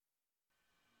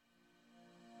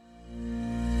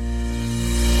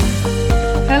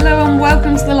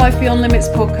Life Beyond Limits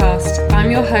podcast. I'm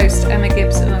your host, Emma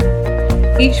Gibson.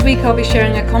 Each week I'll be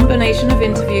sharing a combination of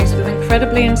interviews with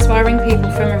incredibly inspiring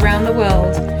people from around the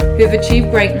world who have achieved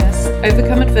greatness,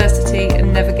 overcome adversity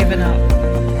and never given up,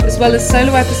 as well as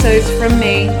solo episodes from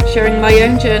me sharing my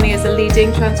own journey as a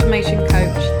leading transformation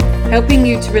coach, helping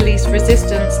you to release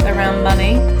resistance around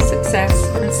money, success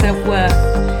and self-worth,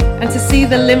 and to see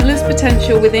the limitless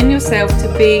potential within yourself to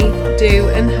be, do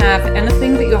and have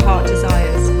anything that your heart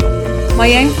desires. My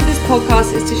aim for this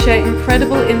podcast is to share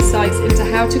incredible insights into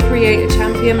how to create a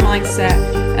champion mindset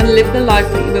and live the life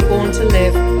that you were born to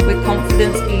live with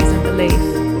confidence, ease and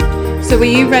belief. So are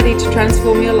you ready to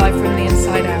transform your life from the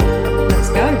inside out? Let's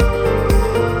go.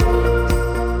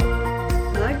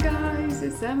 Hi guys,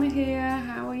 it's Emma here.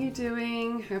 How are you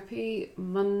doing? Happy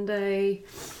Monday.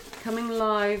 Coming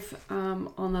live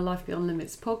on the Life Beyond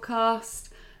Limits podcast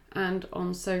and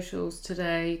on socials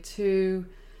today to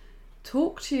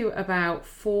talk to you about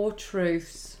 4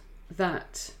 truths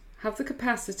that have the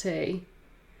capacity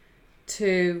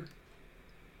to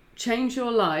change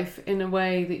your life in a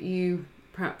way that you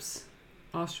perhaps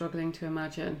are struggling to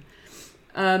imagine.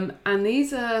 And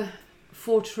these are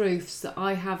 4 truths that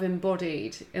I have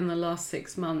embodied in the last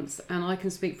 6 months, and I can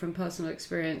speak from personal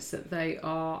experience that they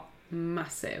are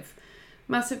massive,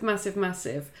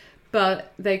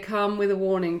 but they come with a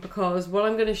warning, because what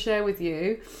I'm going to share with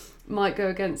you might go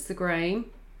against the grain,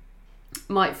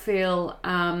 might feel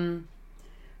a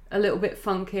little bit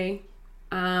funky,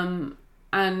 and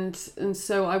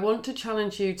so I want to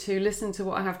challenge you to listen to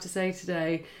what I have to say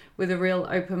today with a real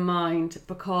open mind,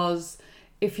 because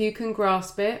if you can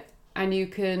grasp it and you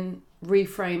can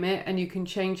reframe it and you can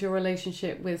change your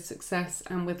relationship with success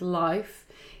and with life,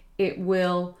 it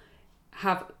will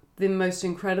have the most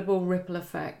incredible ripple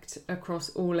effect across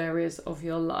all areas of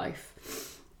your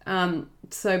life.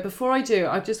 So before I do,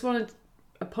 I just want to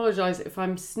apologise if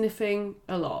I'm sniffing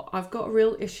a lot. I've got a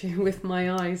real issue with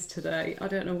my eyes today. I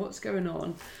don't know what's going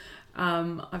on.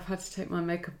 I've had to take my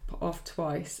makeup off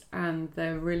twice and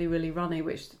they're really, really runny,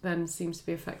 which then seems to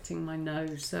be affecting my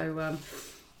nose. So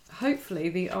hopefully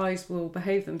the eyes will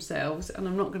behave themselves and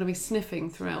I'm not going to be sniffing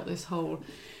throughout this whole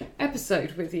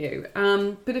episode with you.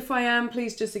 But if I am,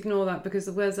 please just ignore that, because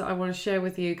the words that I want to share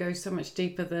with you go so much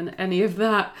deeper than any of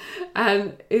that.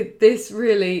 And this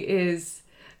really is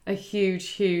a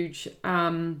huge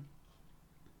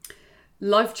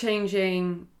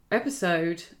life-changing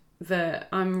episode that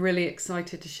I'm really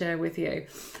excited to share with you.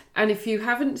 And if you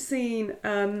haven't seen...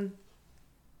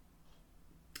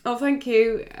 Oh, thank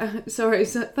you.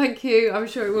 Thank you. I'm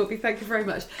sure it will be. Thank you very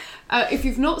much. If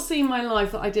you've not seen my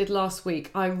live that I did last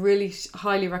week, I really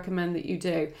highly recommend that you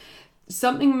do.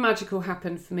 Something magical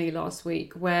happened for me last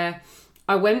week where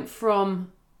I went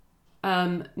from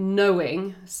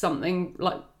knowing something,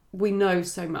 like we know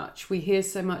so much, we hear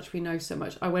so much, we know so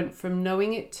much. I went from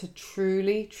knowing it to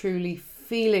truly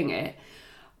feeling it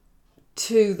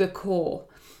to the core.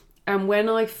 And when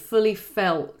I fully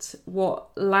felt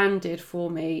what landed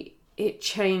for me, it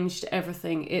changed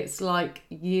everything. It's like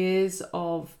years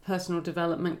of personal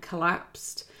development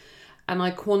collapsed and I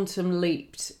quantum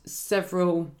leaped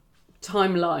several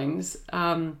timelines,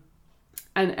 and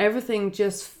everything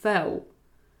just felt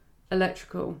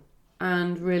electrical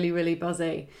and really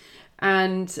buzzy.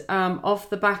 And off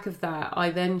the back of that,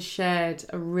 I then shared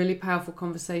a really powerful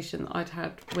conversation that I'd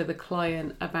had with a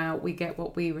client about we get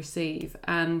what we receive.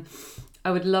 And I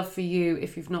would love for you,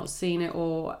 if you've not seen it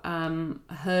or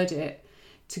heard it,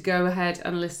 to go ahead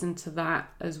and listen to that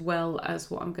as well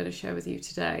as what I'm going to share with you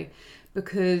today.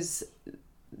 Because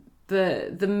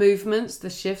the movements, the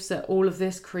shifts that all of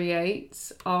this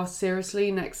creates are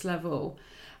seriously next level.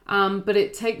 But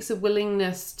it takes a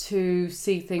willingness to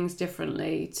see things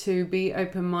differently, to be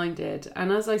open-minded.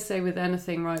 And as I say with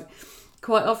anything, right,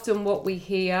 quite often what we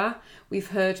hear, we've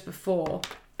heard before.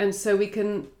 And so we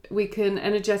can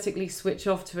energetically switch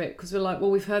off to it because we're like,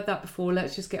 well, we've heard that before.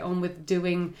 Let's just get on with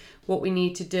doing what we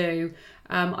need to do.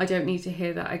 I don't need to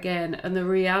hear that again. And the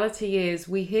reality is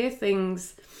we hear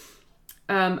things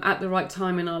at the right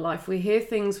time in our life. We hear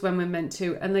things when we're meant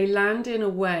to, and they land in a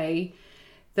way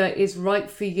that is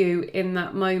right for you in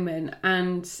that moment.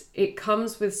 And it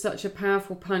comes with such a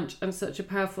powerful punch and such a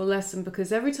powerful lesson,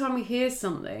 because every time we hear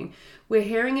something, we're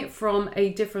hearing it from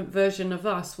a different version of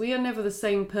us. We are never the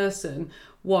same person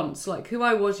once. Like who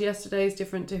I was yesterday is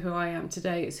different to who I am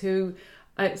today. It's going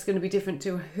to be different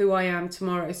to who I am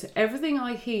tomorrow. So everything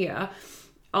I hear,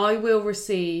 I will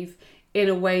receive in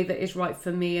a way that is right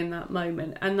for me in that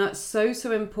moment. And that's so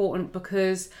important,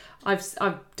 because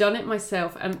I've done it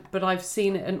myself, but I've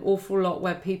seen it an awful lot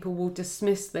where people will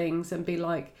dismiss things and be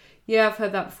like, yeah, I've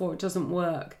heard that before, it doesn't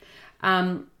work.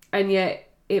 And yet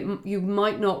you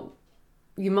might not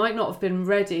have been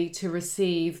ready to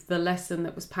receive the lesson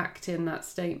that was packed in that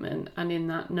statement and in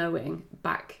that knowing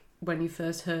back when you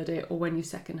first heard it, or when you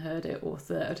second heard it, or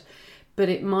third. But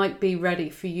it might be ready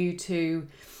for you to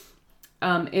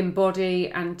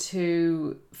embody and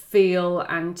to feel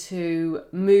and to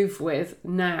move with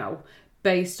now,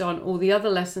 based on all the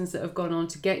other lessons that have gone on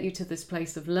to get you to this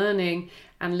place of learning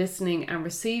and listening and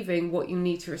receiving what you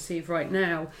need to receive right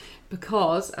now.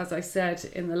 Because, as I said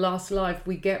in the last live,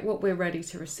 we get what we're ready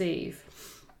to receive.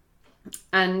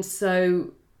 And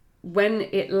so when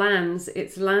it lands,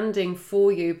 it's landing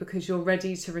for you because you're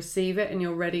ready to receive it and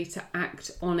you're ready to act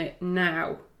on it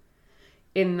now,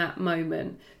 in that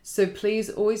moment. So please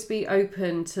always be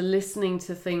open to listening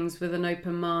to things with an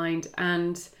open mind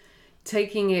and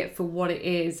taking it for what it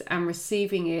is and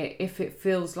receiving it if it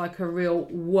feels like a real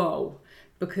whoa,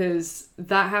 because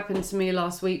that happened to me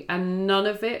last week, and none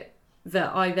of it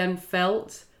that I then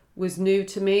felt was new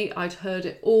to me. I'd heard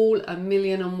it all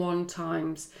 1,000,001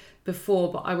 times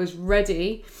before, but I was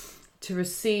ready to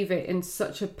receive it in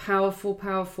such a powerful,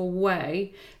 powerful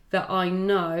way that I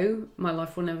know my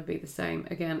life will never be the same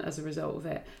again as a result of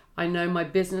it. I know my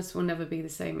business will never be the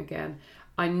same again.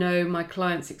 I know my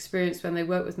clients' experience when they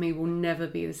work with me will never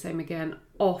be the same again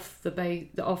off the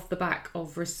back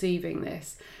of receiving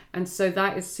this. And so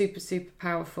that is super, super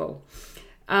powerful.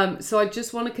 So I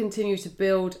just want to continue to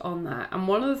build on that. And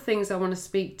one of the things I want to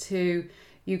speak to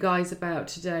you guys about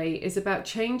today is about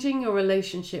changing your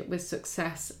relationship with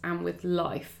success and with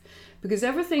life. Because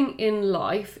everything in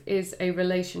life is a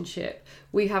relationship.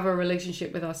 We have a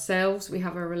relationship with ourselves. We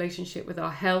have a relationship with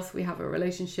our health. We have a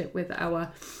relationship with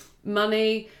our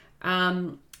money,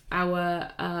 our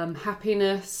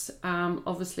happiness.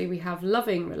 Obviously, we have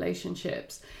loving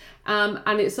relationships.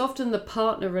 And it's often the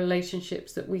partner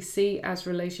relationships that we see as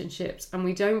relationships, and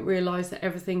we don't realize that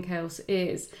everything else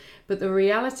is. But the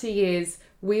reality is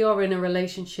we are in a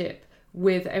relationship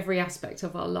with every aspect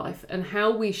of our life, and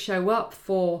how we show up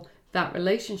for that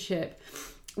relationship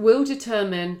will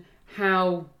determine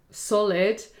how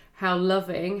solid, how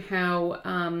loving,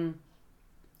 how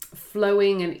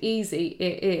flowing and easy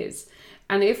it is.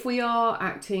 And if we are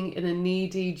acting in a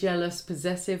needy, jealous,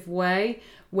 possessive way,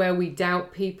 where we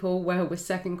doubt people, where we're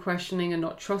second questioning and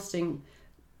not trusting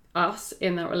us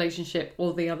in that relationship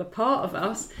or the other part of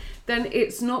us, then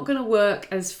it's not going to work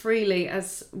as freely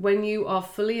as when you are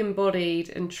fully embodied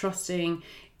and trusting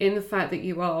in the fact that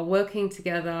you are working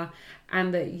together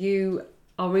and that you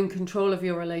are in control of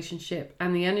your relationship,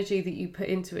 and the energy that you put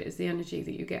into it is the energy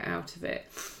that you get out of it.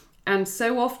 And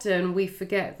so often we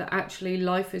forget that actually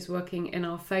life is working in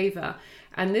our favor.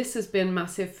 And this has been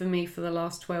massive for me for the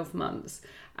last 12 months.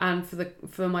 And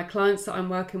for my clients that I'm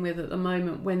working with at the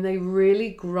moment, when they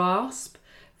really grasp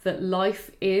that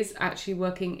life is actually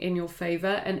working in your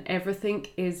favor and everything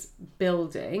is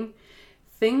building,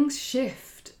 things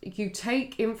shift. You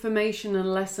take information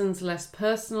and lessons less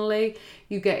personally.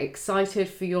 You get excited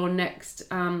for your next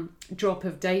drop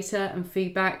of data and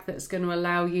feedback that's going to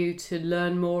allow you to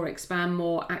learn more, expand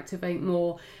more, activate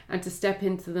more, and to step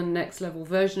into the next level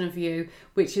version of you,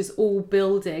 which is all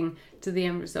building to the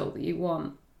end result that you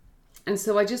want. And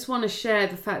so I just want to share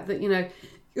the fact that, you're,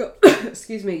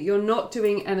 you're not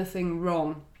doing anything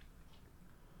wrong.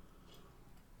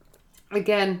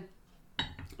 Again,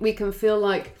 we can feel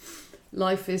like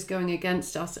life is going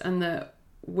against us and that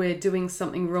we're doing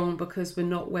something wrong because we're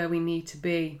not where we need to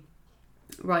be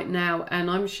right now.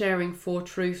 And I'm sharing 4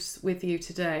 truths with you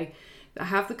today that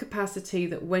have the capacity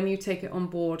that when you take it on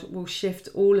board will shift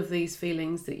all of these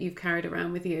feelings that you've carried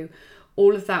around with you,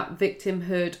 all of that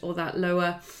victimhood or that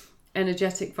lower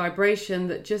energetic vibration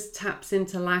that just taps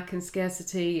into lack and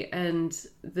scarcity and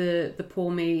the poor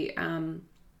me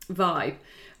vibe.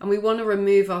 And we want to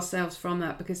remove ourselves from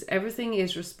that, because everything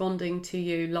is responding to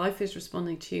you. Life is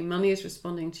responding to you. Money is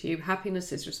responding to you.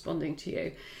 Happiness is responding to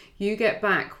you. You get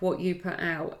back what you put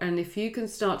out. And if you can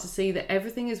start to see that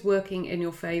everything is working in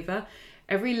your favor,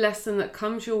 every lesson that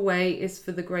comes your way is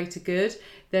for the greater good.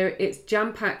 It's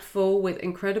jam-packed full with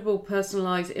incredible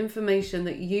personalized information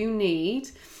that you need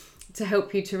to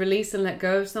help you to release and let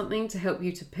go of something, to help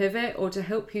you to pivot, or to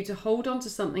help you to hold on to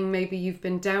something maybe you've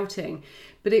been doubting,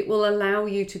 but it will allow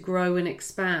you to grow and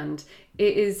expand.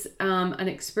 It is an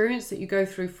experience that you go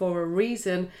through for a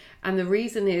reason, and the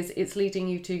reason is it's leading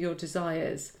you to your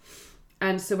desires.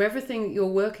 And so everything that you're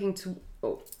working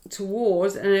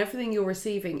towards and everything you're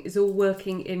receiving is all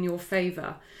working in your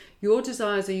favor. Your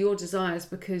desires are your desires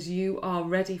because you are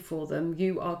ready for them.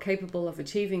 You are capable of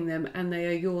achieving them, and they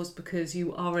are yours because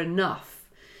you are enough.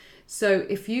 So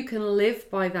if you can live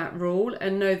by that rule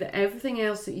and know that everything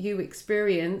else that you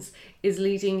experience is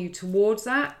leading you towards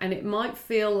that, and it might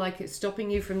feel like it's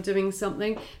stopping you from doing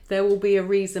something, there will be a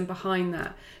reason behind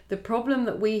that. The problem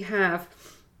that we have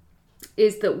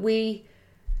is that we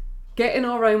get in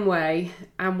our own way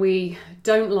and we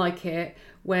don't like it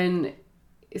when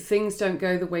things don't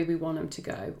go the way we want them to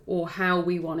go, or how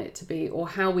we want it to be, or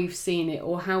how we've seen it,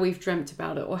 or how we've dreamt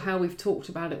about it, or how we've talked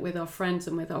about it with our friends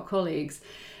and with our colleagues.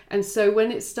 And so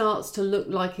when it starts to look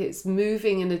like it's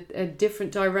moving in a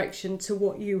different direction to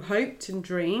what you hoped and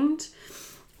dreamed,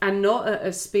 and not at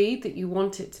a speed that you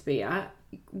want it to be at,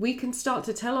 we can start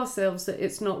to tell ourselves that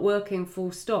it's not working,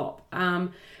 full stop.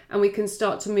 And we can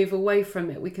start to move away from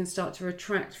it. We can start to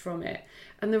retract from it.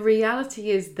 And the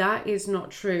reality is that is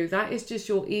not true. That is just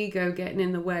your ego getting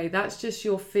in the way. That's just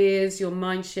your fears, your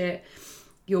mind shit,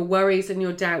 your worries and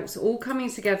your doubts all coming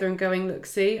together and going, look,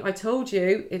 see, I told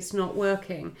you it's not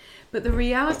working. But the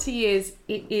reality is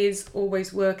it is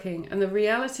always working. And the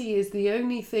reality is the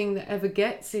only thing that ever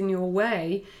gets in your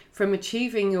way from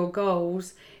achieving your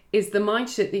goals is the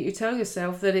mindset that you tell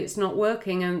yourself that it's not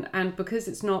working, and because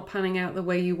it's not panning out the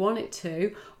way you want it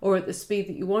to, or at the speed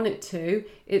that you want it to,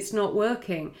 it's not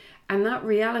working. And that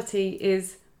reality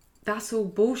is, that's all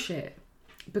bullshit,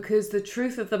 because the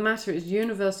truth of the matter is,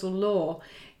 universal law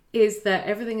is that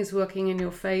everything is working in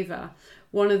your favor.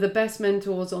 One of the best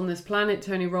mentors on this planet,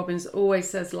 Tony Robbins, always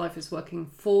says life is working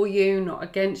for you, not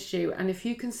against you. And if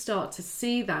you can start to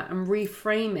see that and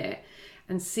reframe it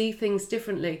and see things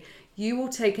differently, you will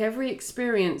take every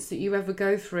experience that you ever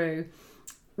go through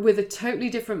with a totally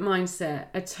different mindset,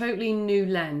 a totally new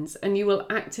lens, and you will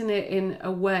act in it in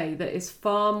a way that is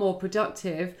far more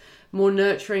productive, more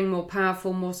nurturing, more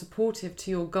powerful, more supportive to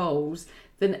your goals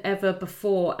than ever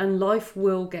before. And life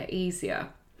will get easier,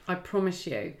 I promise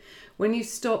you. When you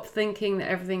stop thinking that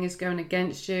everything is going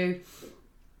against you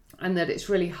and that it's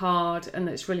really hard and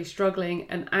that it's really struggling,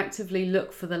 and actively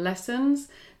look for the lessons,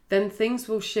 then things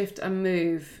will shift and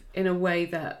move in a way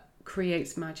that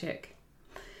creates magic.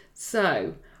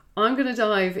 So I'm going to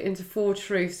dive into 4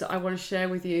 truths that I want to share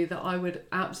with you that I would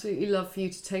absolutely love for you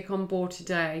to take on board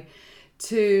today,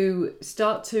 to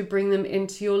start to bring them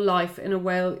into your life in a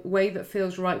way that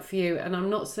feels right for you. And I'm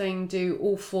not saying do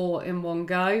all 4 in one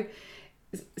go.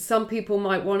 Some people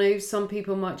might want to, some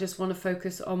people might just want to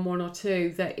focus on 1 or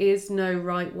 2. There is no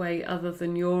right way other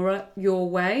than your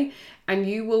way, and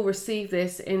you will receive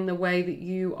this in the way that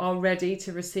you are ready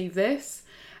to receive this,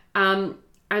 and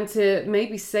to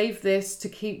maybe save this to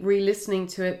keep re-listening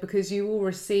to it, because you will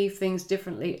receive things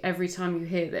differently every time you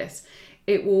hear this.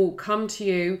 It will come to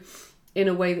you in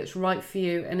a way that's right for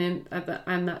you, and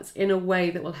that's in a way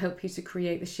that will help you to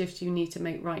create the shift you need to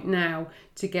make right now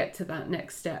to get to that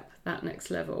next step, that next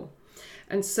level.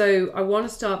 And so I want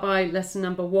to start by lesson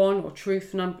number 1, or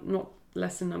not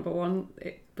lesson number 1,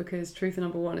 because truth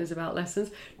number 1 is about lessons.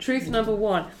 Truth number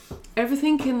 1,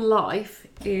 everything in life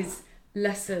is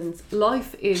lessons.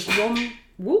 Life is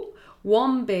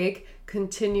one big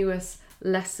continuous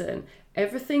lesson.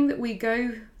 Everything that we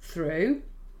go through,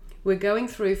 we're going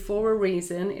through for a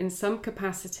reason, in some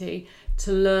capacity,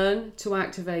 to learn, to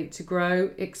activate, to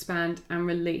grow, expand, and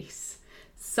release.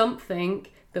 Something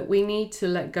that we need to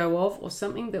let go of, or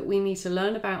something that we need to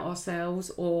learn about ourselves,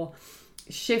 or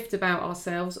shift about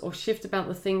ourselves, or shift about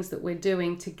the things that we're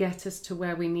doing to get us to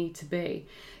where we need to be.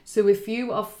 So if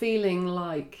you are feeling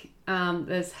like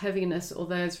there's heaviness, or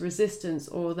there's resistance,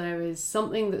 or there is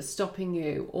something that's stopping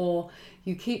you, or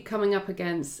you keep coming up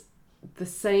against the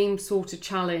same sort of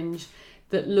challenge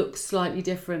that looks slightly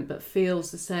different but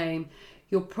feels the same,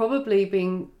 you're probably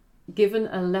being given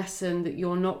a lesson that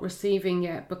you're not receiving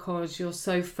yet, because you're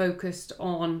so focused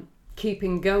on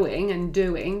keeping going and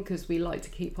doing, because we like to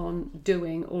keep on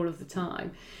doing all of the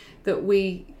time, that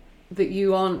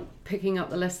you aren't picking up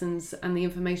the lessons and the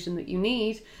information that you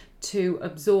need to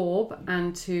absorb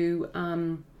and to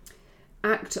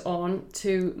act on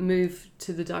to move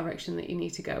to the direction that you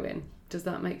need to go in. Does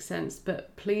that make sense?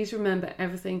 But please remember,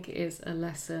 everything is a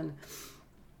lesson.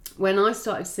 When I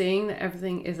started seeing that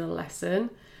everything is a lesson,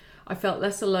 I felt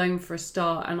less alone for a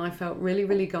start, and I felt really,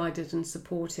 really guided and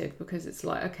supported, because it's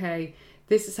like, okay,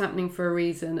 this is happening for a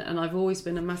reason. And I've always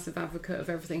been a massive advocate of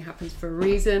everything happens for a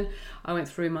reason. I went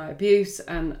through my abuse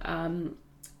and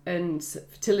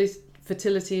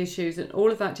fertility issues and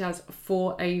all of that jazz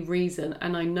for a reason.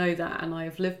 And I know that, and I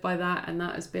have lived by that, and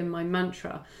that has been my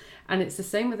mantra. And it's the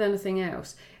same with anything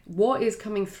else. What is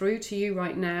coming through to you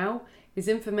right now is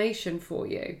information for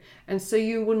you. And so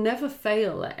you will never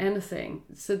fail at anything.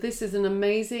 So this is an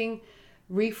amazing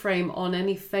reframe on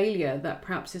any failure that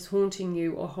perhaps is haunting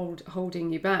you or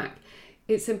holding you back.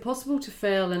 It's impossible to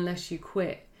fail unless you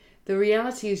quit. The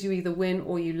reality is you either win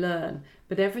or you learn,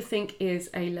 but everything is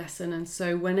a lesson. And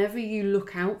so whenever you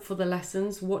look out for the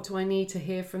lessons, what do I need to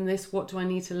hear from this? What do I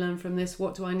need to learn from this?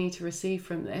 What do I need to receive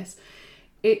from this?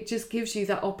 It just gives you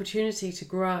that opportunity to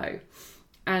grow.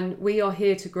 And we are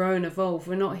here to grow and evolve.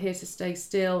 We're not here to stay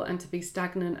still and to be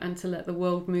stagnant and to let the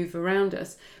world move around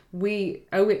us. We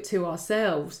owe it to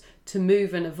ourselves to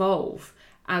move and evolve.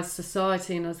 As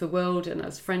society and as the world and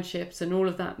as friendships and all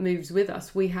of that moves with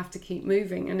us, we have to keep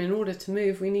moving. And in order to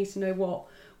move, we need to know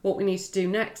what we need to do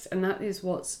next. And that is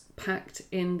what's packed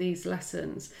in these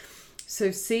lessons.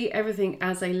 So see everything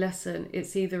as a lesson.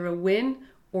 It's either a win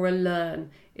or a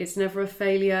learn. It's never a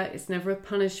failure. It's never a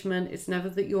punishment. It's never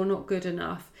that you're not good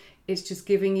enough. It's just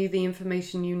giving you the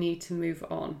information you need to move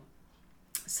on.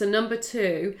 So number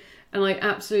 2, and I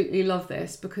absolutely love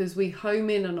this because we home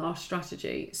in on our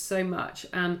strategy so much.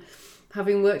 And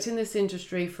having worked in this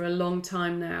industry for a long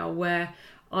time now, where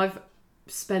I've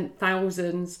spent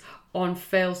thousands on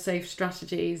fail-safe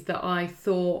strategies that I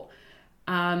thought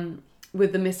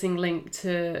with the missing link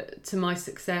to my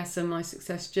success and my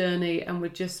success journey and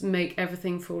would just make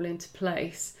everything fall into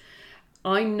place.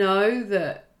 I know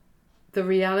that the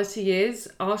reality is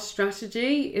our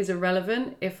strategy is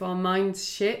irrelevant if our mind's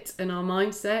shit and our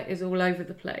mindset is all over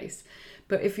the place.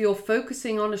 But if you're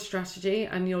focusing on a strategy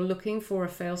and you're looking for a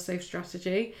fail-safe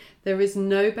strategy, there is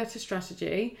no better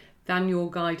strategy than your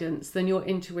guidance, than your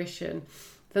intuition,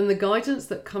 than the guidance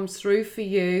that comes through for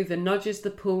you, the nudges,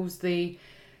 the pulls, the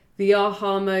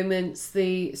aha moments,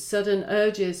 the sudden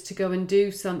urges to go and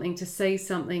do something, to say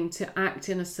something, to act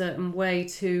in a certain way,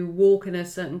 to walk in a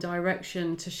certain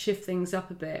direction, to shift things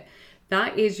up a bit.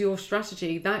 That is your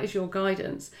strategy. That is your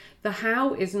guidance. The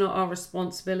how is not our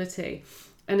responsibility.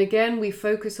 And again, we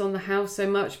focus on the how so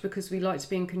much because we like to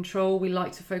be in control. We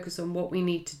like to focus on what we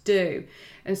need to do.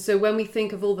 And so when we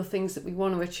think of all the things that we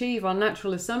want to achieve, our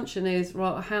natural assumption is,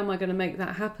 well, how am I going to make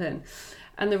that happen?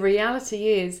 And the reality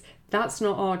is, that's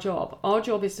not our job. Our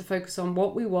job is to focus on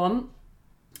what we want,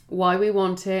 why we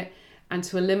want it, and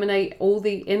to eliminate all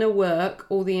the inner work,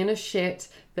 all the inner shit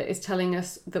that is telling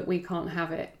us that we can't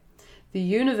have it. The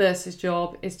universe's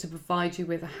job is to provide you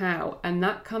with a how, and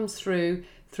that comes through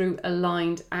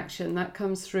aligned action. That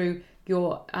comes through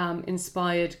your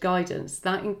inspired guidance.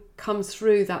 That comes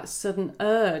through that sudden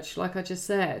urge, like I just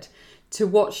said, to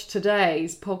watch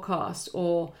today's podcast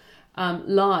or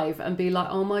live and be like,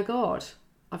 oh my God,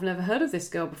 I've never heard of this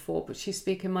girl before, but she's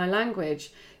speaking my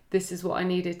language. This is what I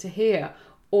needed to hear.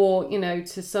 Or,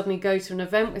 to suddenly go to an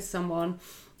event with someone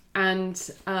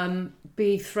and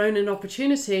be thrown an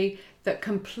opportunity that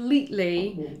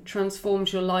completely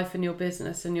transforms your life and your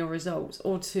business and your results,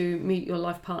 or to meet your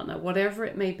life partner, whatever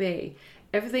it may be.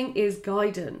 Everything is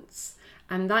guidance.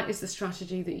 And that is the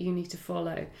strategy that you need to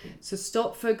follow. So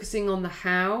stop focusing on the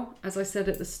how. As I said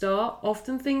at the start,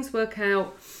 often things work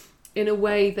out in a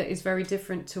way that is very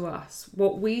different to us.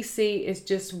 What we see is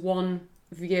just one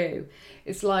view.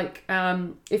 It's like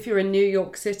if you're in New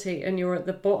York City and you're at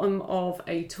the bottom of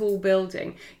a tall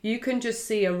building, you can just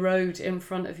see a road in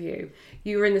front of you.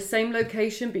 You're in the same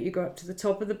location, but you go up to the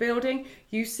top of the building,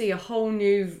 you see a whole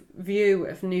new view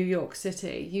of New York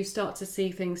City. You start to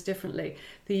see things differently.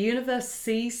 The universe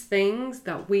sees things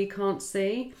that we can't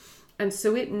see, and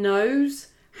so it knows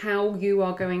how you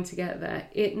are going to get there.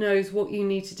 It knows what you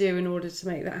need to do in order to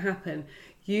make that happen.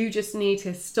 You just need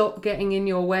to stop getting in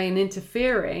your way and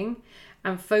interfering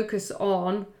and focus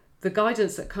on the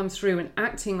guidance that comes through and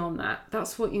acting on that.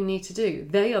 That's what you need to do.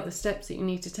 They are the steps that you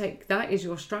need to take. That is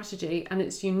your strategy, and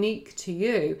it's unique to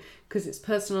you because it's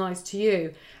personalized to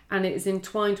you, and it is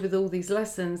entwined with all these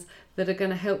lessons that are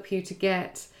going to help you to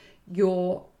get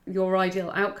your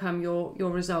ideal outcome,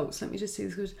 your results. Let me just see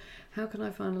this. How can I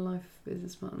find a life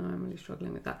business partner? I'm really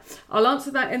struggling with that. I'll answer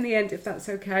that in the end if that's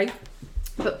okay.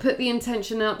 But put the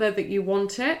intention out there that you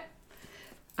want it.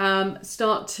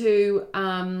 Start to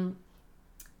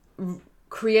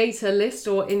create a list,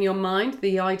 or in your mind,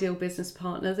 the ideal business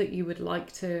partner that you would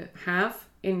like to have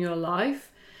in your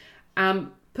life.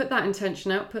 Put that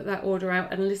intention out, put that order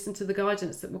out, and listen to the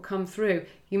guidance that will come through.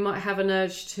 You might have an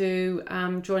urge to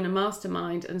join a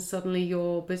mastermind, and suddenly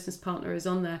your business partner is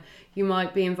on there. You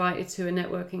might be invited to a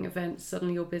networking event,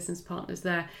 suddenly your business partner's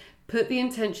there. Put the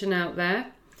intention out there.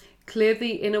 Clear the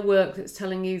inner work that's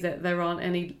telling you that there aren't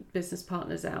any business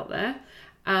partners out there,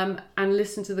 and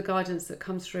listen to the guidance that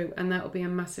comes through, and that will be a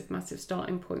massive, massive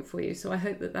starting point for you. So I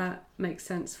hope that makes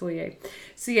sense for you.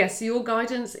 So yes, your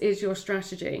guidance is your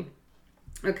strategy.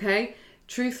 Okay,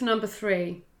 truth number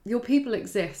 3, your people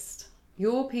exist.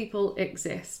 Your people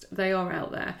exist. They are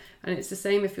out there. And it's the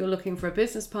same if you're looking for a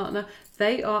business partner.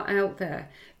 They are out there.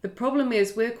 The problem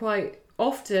is we're quite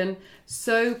often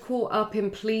so caught up in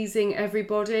pleasing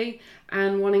everybody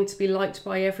and wanting to be liked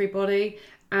by everybody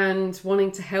and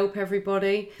wanting to help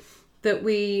everybody that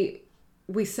we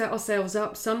set ourselves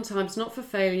up sometimes not for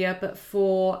failure but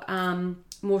for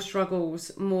more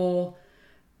struggles, more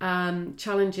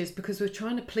challenges, because we're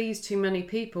trying to please too many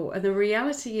people. And the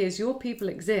reality is your people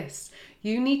exist.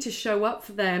 You need to show up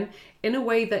for them in a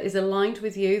way that is aligned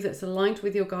with you, that's aligned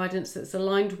with your guidance, that's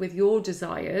aligned with your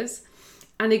desires,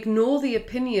 and ignore the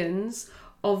opinions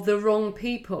of the wrong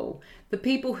people. The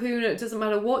people who, it doesn't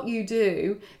matter what you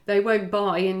do, they won't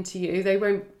buy into you. They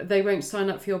won't sign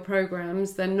up for your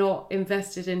programs. They're not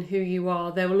invested in who you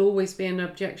are. There will always be an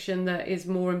objection that is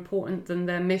more important than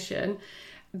their mission.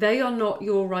 They are not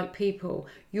your right people.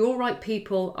 Your right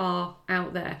people are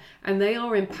out there and they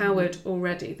are empowered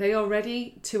already. They are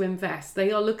ready to invest.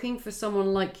 They are looking for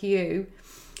someone like you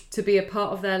to be a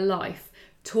part of their life.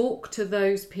 Talk to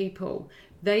those people.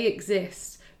 They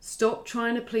exist. Stop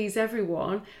trying to please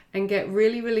everyone and get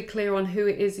really, really clear on who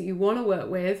it is that you want to work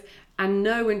with, and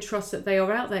know and trust that they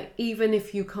are out there. Even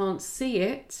if you can't see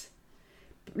it,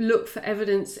 look for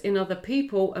evidence in other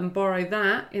people and borrow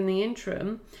that in the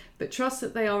interim, but trust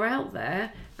that they are out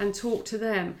there and talk to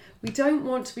them. We don't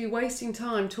want to be wasting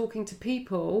time talking to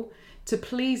people to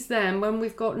please them when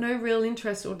we've got no real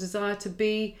interest or desire to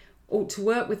be or to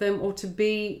work with them or to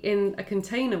be in a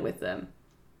container with them.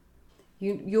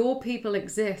 Your people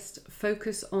exist.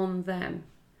 Focus on them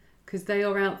because they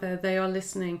are out there. They are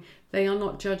listening. They are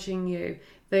not judging you.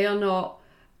 They are not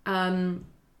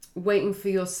waiting for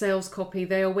your sales copy.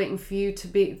 They are waiting for you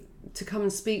to come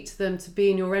and speak to them, to be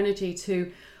in your energy,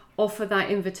 to offer that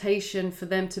invitation for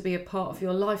them to be a part of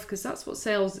your life, because that's what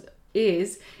sales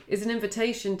is an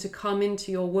invitation to come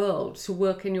into your world, to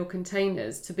work in your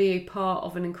containers, to be a part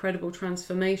of an incredible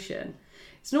transformation.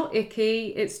 It's not icky.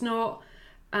 It's not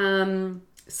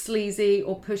sleazy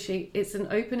or pushy. It's an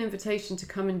open invitation to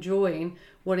come and join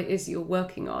what it is you're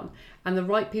working on. And the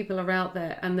right people are out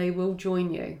there and they will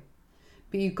join you.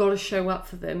 But you've got to show up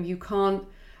for them. You can't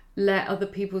let other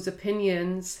people's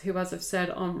opinions, who, as I've said,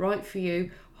 aren't right for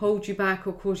you, hold you back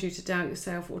or cause you to doubt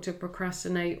yourself or to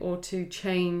procrastinate or to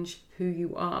change who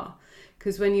you are.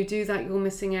 Because when you do that, you're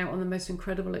missing out on the most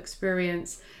incredible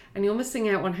experience and you're missing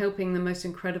out on helping the most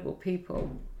incredible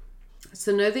people.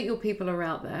 So know that your people are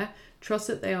out there, trust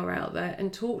that they are out there,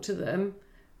 and talk to them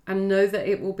and know that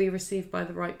it will be received by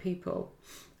the right people,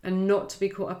 and not to be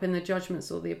caught up in the judgments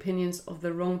or the opinions of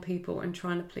the wrong people and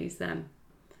trying to please them.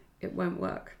 It won't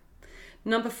work.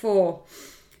 Number 4,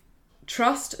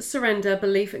 trust, surrender,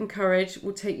 belief and courage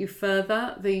will take you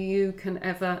further than you can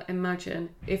ever imagine.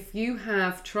 If you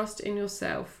have trust in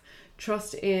yourself,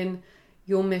 trust in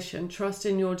your mission, trust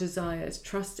in your desires,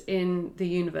 trust in the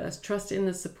universe, trust in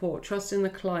the support, trust in the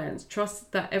clients,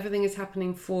 trust that everything is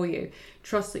happening for you,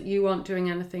 trust that you aren't doing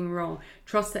anything wrong,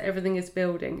 trust that everything is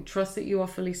building, trust that you are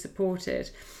fully supported,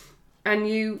 and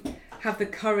you have the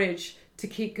courage to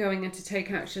keep going and to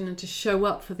take action and to show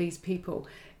up for these people,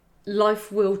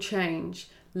 life will change.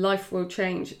 Life will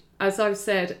change. As I've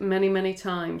said many, many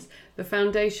times, the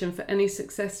foundation for any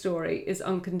success story is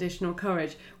unconditional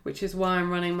courage, which is why I'm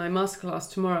running my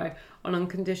masterclass tomorrow on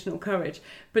unconditional courage.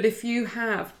 But if you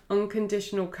have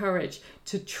unconditional courage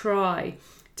to try,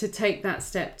 to take that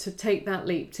step, to take that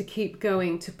leap, to keep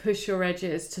going, to push your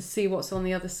edges, to see what's on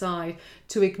the other side,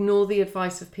 to ignore the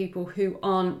advice of people who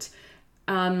aren't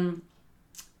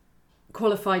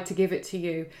qualified to give it to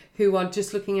you, who are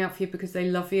just looking out for you because they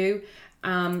love you,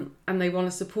 and they want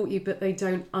to support you, but they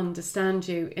don't understand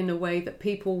you in a way that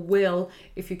people will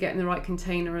if you get in the right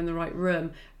container in the right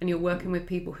room and you're working with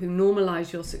people who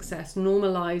normalize your success,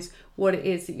 normalize what it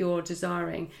is that you're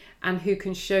desiring, and who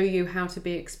can show you how to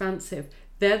be expansive.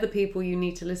 They're the people you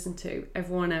need to listen to.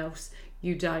 Everyone else,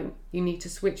 you don't. You need to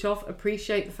switch off,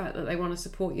 appreciate the fact that they want to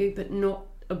support you, but not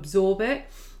absorb it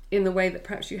in the way that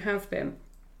perhaps you have been.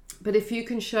 But if you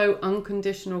can show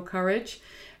unconditional courage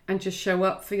and just show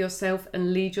up for yourself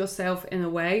and lead yourself in a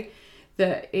way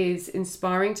that is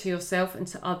inspiring to yourself and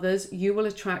to others, you will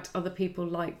attract other people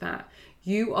like that.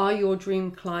 You are your dream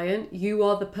client. You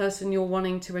are the person you're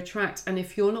wanting to attract. And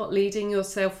if you're not leading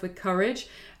yourself with courage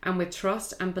and with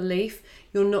trust and belief,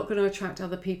 you're not going to attract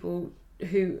other people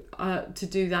who to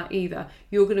do that either.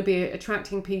 You're going to be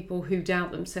attracting people who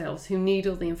doubt themselves, who need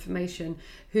all the information,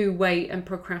 who wait and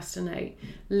procrastinate.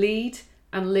 Lead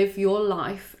and live your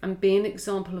life and be an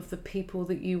example of the people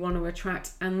that you want to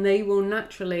attract, and they will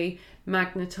naturally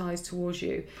magnetize towards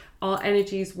you. Our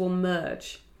energies will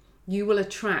merge. You will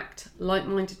attract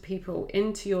like-minded people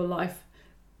into your life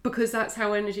because that's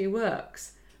how energy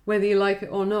works. Whether you like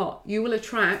it or not, you will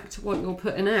attract what you're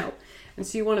putting out. And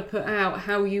so you want to put out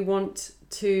how you want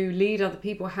to lead other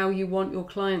people, how you want your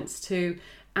clients to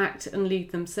act and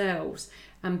lead themselves,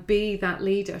 and be that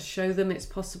leader. Show them it's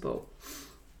possible.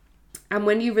 And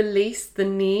when you release the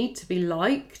need to be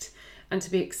liked and to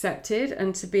be accepted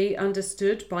and to be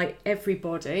understood by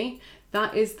everybody,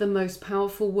 that is the most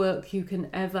powerful work you can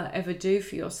ever do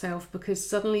for yourself, because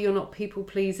suddenly you're not people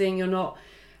pleasing, you're not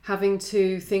having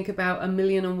to think about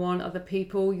 1,000,001 other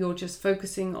people. You're just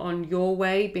focusing on your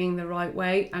way, being the right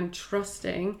way, and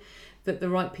trusting that the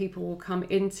right people will come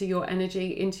into your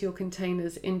energy, into your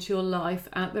containers, into your life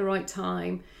at the right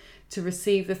time to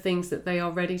receive the things that they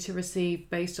are ready to receive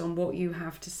based on what you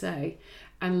have to say.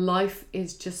 And life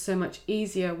is just so much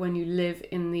easier when you live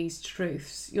in these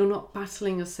truths. You're not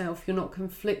battling yourself, you're not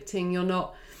conflicting, you're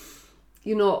not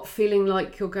feeling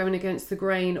like you're going against the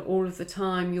grain all of the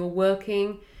time. You're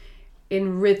working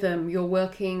in rhythm, you're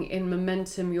working in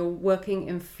momentum, you're working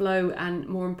in flow, and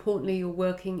more importantly, you're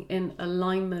working in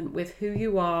alignment with who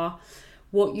you are,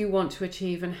 what you want to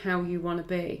achieve, and how you want to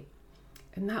be.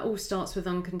 And that all starts with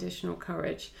unconditional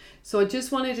courage. So I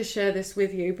just wanted to share this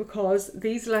with you because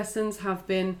these lessons have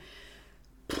been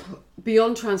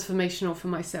beyond transformational for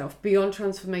myself, beyond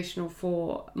transformational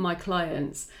for my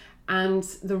clients. And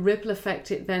the ripple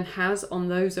effect it then has on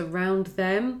those around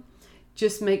them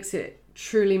just makes it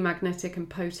truly magnetic and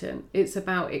potent. It's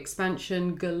about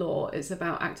expansion galore. It's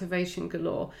about activation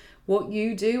galore. What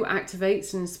you do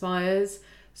activates and inspires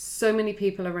so many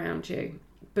people around you.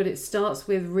 But it starts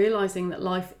with realizing that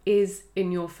life is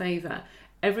in your favor.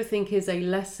 Everything is a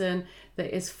lesson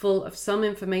that is full of some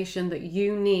information that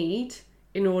you need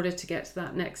in order to get to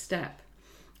that next step.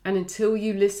 And until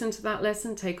you listen to that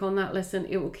lesson, take on that lesson,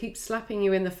 it will keep slapping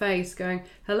you in the face going,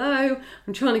 hello,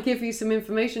 I'm trying to give you some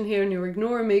information here and you're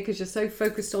ignoring me because you're so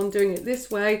focused on doing it this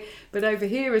way. But over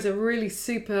here is a really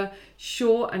super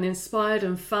short and inspired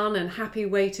and fun and happy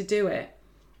way to do it.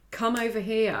 Come over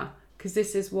here because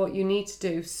this is what you need to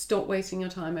do. Stop wasting your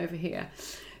time over here.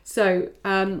 So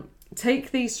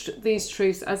take these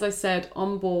truths, as I said,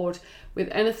 on board with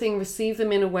anything. Receive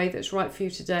them in a way that's right for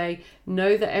you today.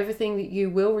 Know that everything that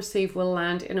you will receive will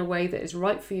land in a way that is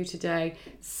right for you today.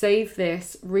 Save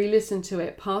this, re-listen to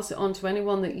it, pass it on to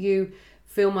anyone that you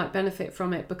feel might benefit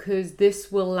from it, because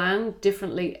this will land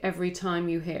differently every time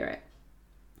you hear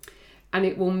it. And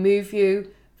it will move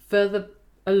you further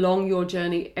along your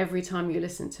journey every time you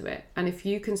listen to it. And if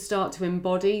you can start to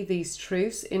embody these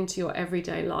truths into your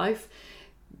everyday life,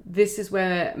 this is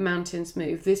where mountains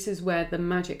move. This is where the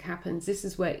magic happens. This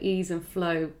is where ease and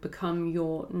flow become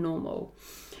your normal.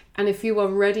 And if you are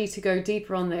ready to go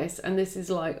deeper on this, and this is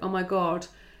like, oh my God,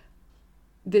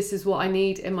 this is what I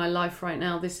need in my life right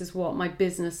now, this is what my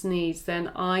business needs, then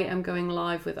I am going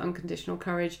live with Unconditional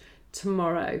Courage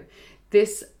tomorrow.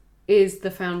 This is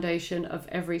the foundation of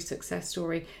every success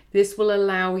story. This will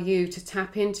allow you to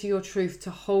tap into your truth,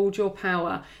 to hold your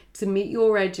power, to meet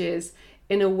your edges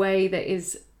in a way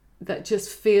that just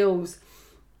feels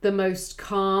the most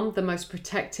calm, the most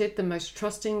protected, the most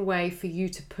trusting way for you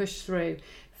to push through.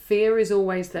 Fear is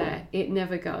always there. It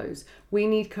never goes. We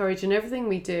need courage in everything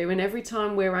we do, and every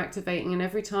time we're activating, and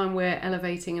every time we're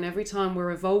elevating, and every time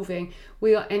we're evolving,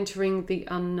 we are entering the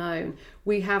unknown.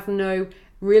 We have no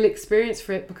real experience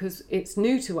for it because it's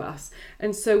new to us.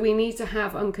 And so we need to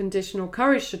have unconditional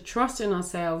courage to trust in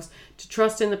ourselves, to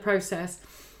trust in the process,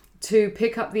 to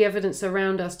pick up the evidence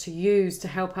around us to use to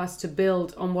help us to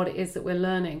build on what it is that we're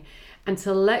learning, and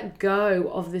to let go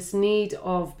of this need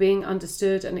of being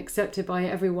understood and accepted by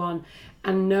everyone,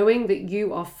 and knowing that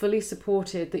you are fully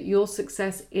supported, that your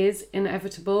success is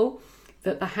inevitable,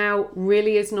 that the how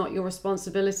really is not your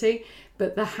responsibility,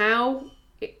 but the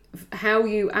how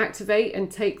you activate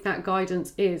and take that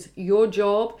guidance is. Your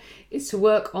job is to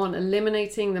work on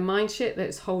eliminating the mind shit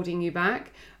that's holding you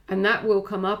back, and that will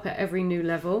come up at every new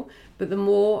level. But the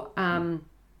more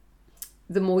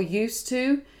used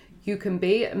to you can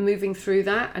be at moving through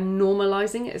that and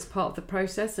normalizing it as part of the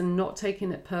process, and not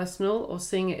taking it personal or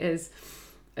seeing it as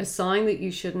a sign that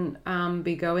you shouldn't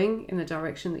be going in the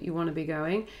direction that you want to be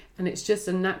going, and it's just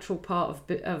a natural part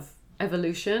of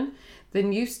evolution,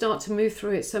 then you start to move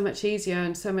through it so much easier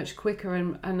and so much quicker,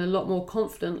 and a lot more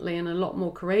confidently and a lot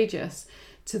more courageous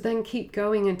to then keep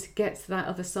going and to get to that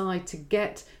other side, to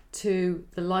get to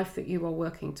the life that you are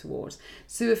working towards.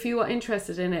 So if you are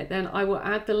interested in it, then I will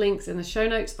add the links in the show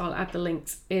notes. I'll add the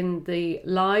links in the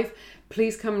live.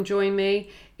 Please come join me.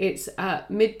 It's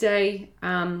midday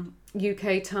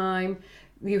UK time.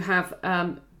 You have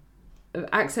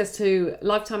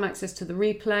lifetime access to the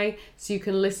replay, so you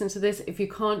can listen to this. If you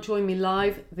can't join me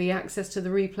live, the access to the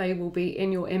replay will be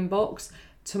in your inbox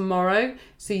tomorrow,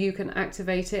 so you can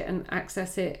activate it and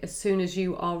access it as soon as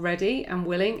you are ready and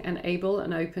willing and able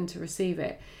and open to receive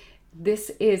it.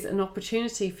 This is an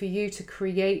opportunity for you to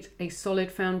create a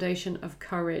solid foundation of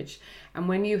courage. And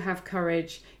when you have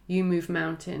courage, you move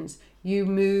mountains. You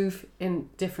move in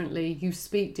differently, you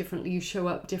speak differently, you show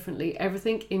up differently.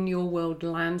 Everything in your world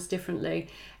lands differently.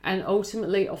 And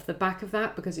ultimately, off the back of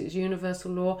that, because it's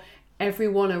universal law,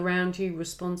 everyone around you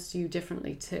responds to you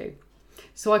differently too.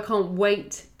 So I can't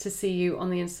wait to see you on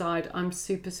the inside. I'm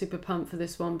super, super pumped for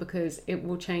this one because it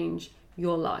will change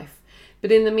your life.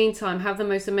 But in the meantime, have the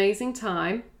most amazing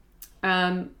day.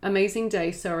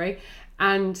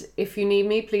 And if you need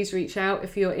me, please reach out.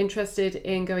 If you're interested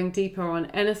in going deeper on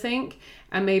anything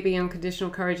and maybe unconditional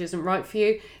courage isn't right for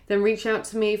you, then reach out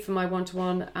to me for my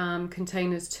one-to-one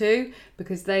containers too,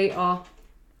 because they are,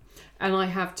 and I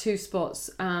have 2 spots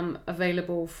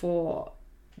available for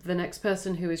the next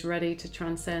person who is ready to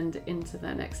transcend into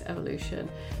their next evolution.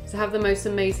 So have the most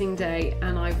amazing day,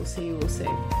 and I will see you all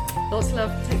soon. Lots of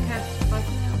love. Take care. Bye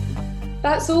for now.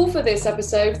 That's all for this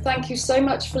episode. Thank you so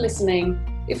much for listening.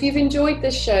 If you've enjoyed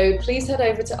this show, please head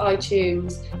over to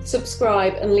iTunes,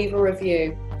 subscribe and leave a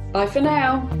review. Bye for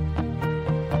now.